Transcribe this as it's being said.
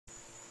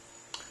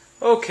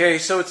Okay,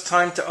 so it's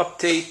time to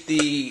update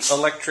the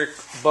electric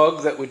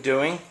bug that we're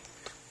doing.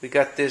 We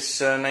got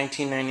this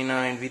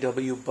 1999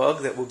 VW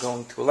bug that we're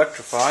going to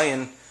electrify,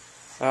 and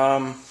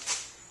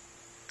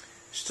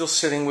still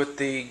sitting with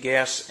the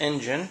gas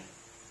engine.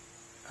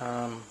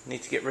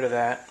 Need to get rid of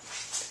that.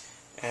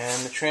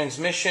 And the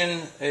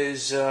transmission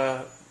is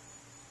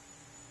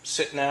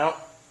sitting out,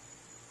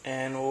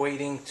 and we're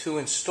waiting to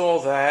install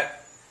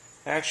that.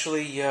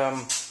 Actually,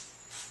 going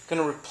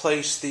to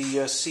replace the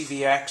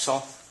CV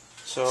axle.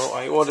 So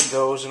I ordered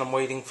those, and I'm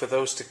waiting for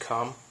those to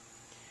come.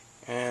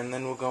 And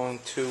then we're going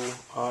to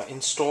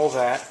install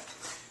that.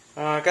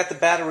 I got the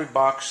battery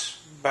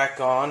box back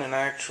on, and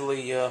I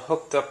actually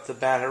hooked up the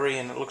battery,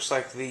 and it looks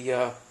like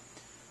the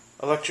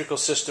electrical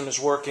system is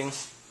working,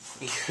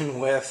 even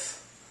with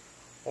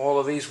all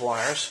of these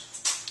wires.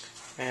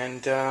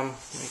 And let me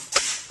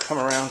come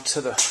around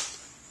to the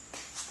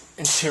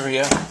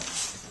interior.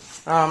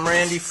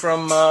 Randy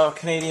from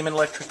Canadian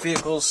Electric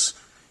Vehicles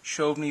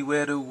showed me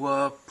where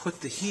to put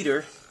the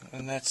heater,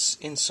 and that's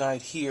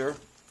inside here.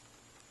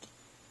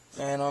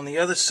 And on the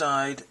other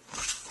side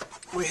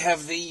we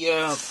have the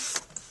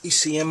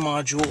ECM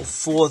module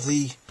for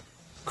the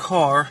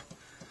car.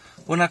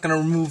 We're not going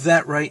to remove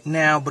that right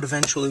now, but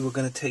eventually we're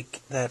going to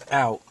take that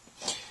out.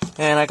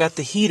 And I got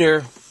the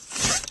heater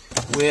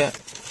where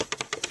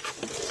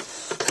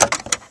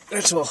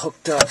that's all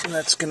hooked up, and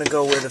that's going to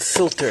go where the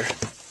filter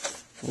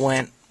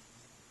went.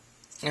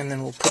 And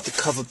then we'll put the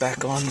cover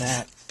back on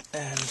that,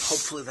 and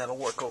hopefully that'll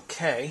work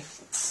okay.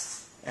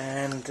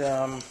 And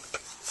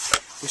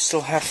we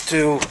still have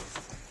to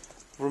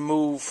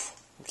remove,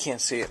 we can't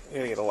see it, we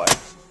gotta get a light,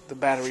 the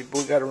battery, but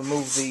we gotta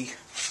remove the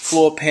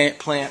floor pan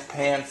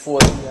for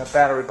the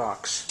battery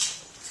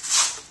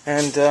box.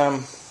 And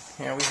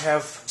yeah, we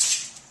have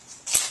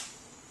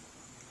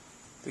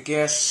the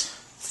gas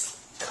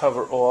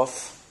cover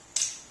off.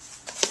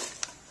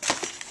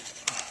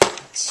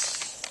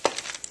 It's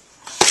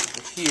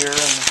over here,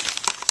 and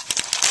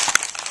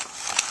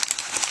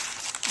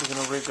we're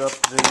gonna rig up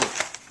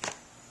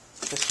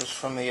this was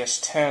from the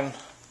S10.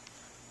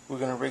 We're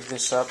going to rig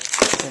this up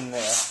in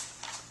there.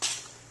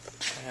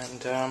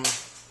 And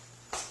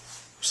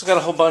still got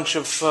a whole bunch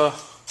of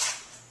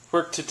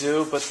work to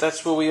do, but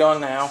that's where we are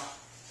now.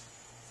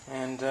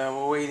 And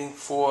we're waiting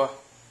for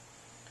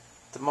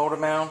the motor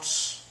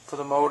mounts for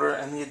the motor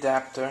and the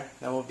adapter.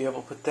 Then we'll be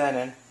able to put that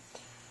in.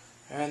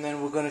 And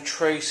then we're going to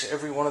trace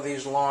every one of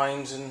these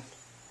lines and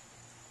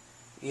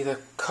either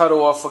cut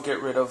off or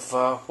get rid of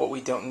what we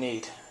don't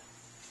need.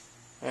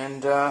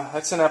 And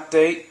that's an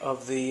update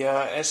of the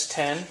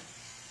S10,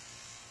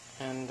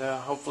 and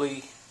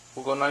hopefully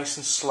we'll go nice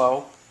and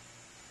slow,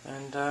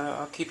 and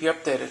I'll keep you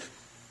updated.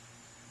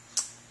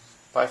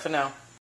 Bye for now.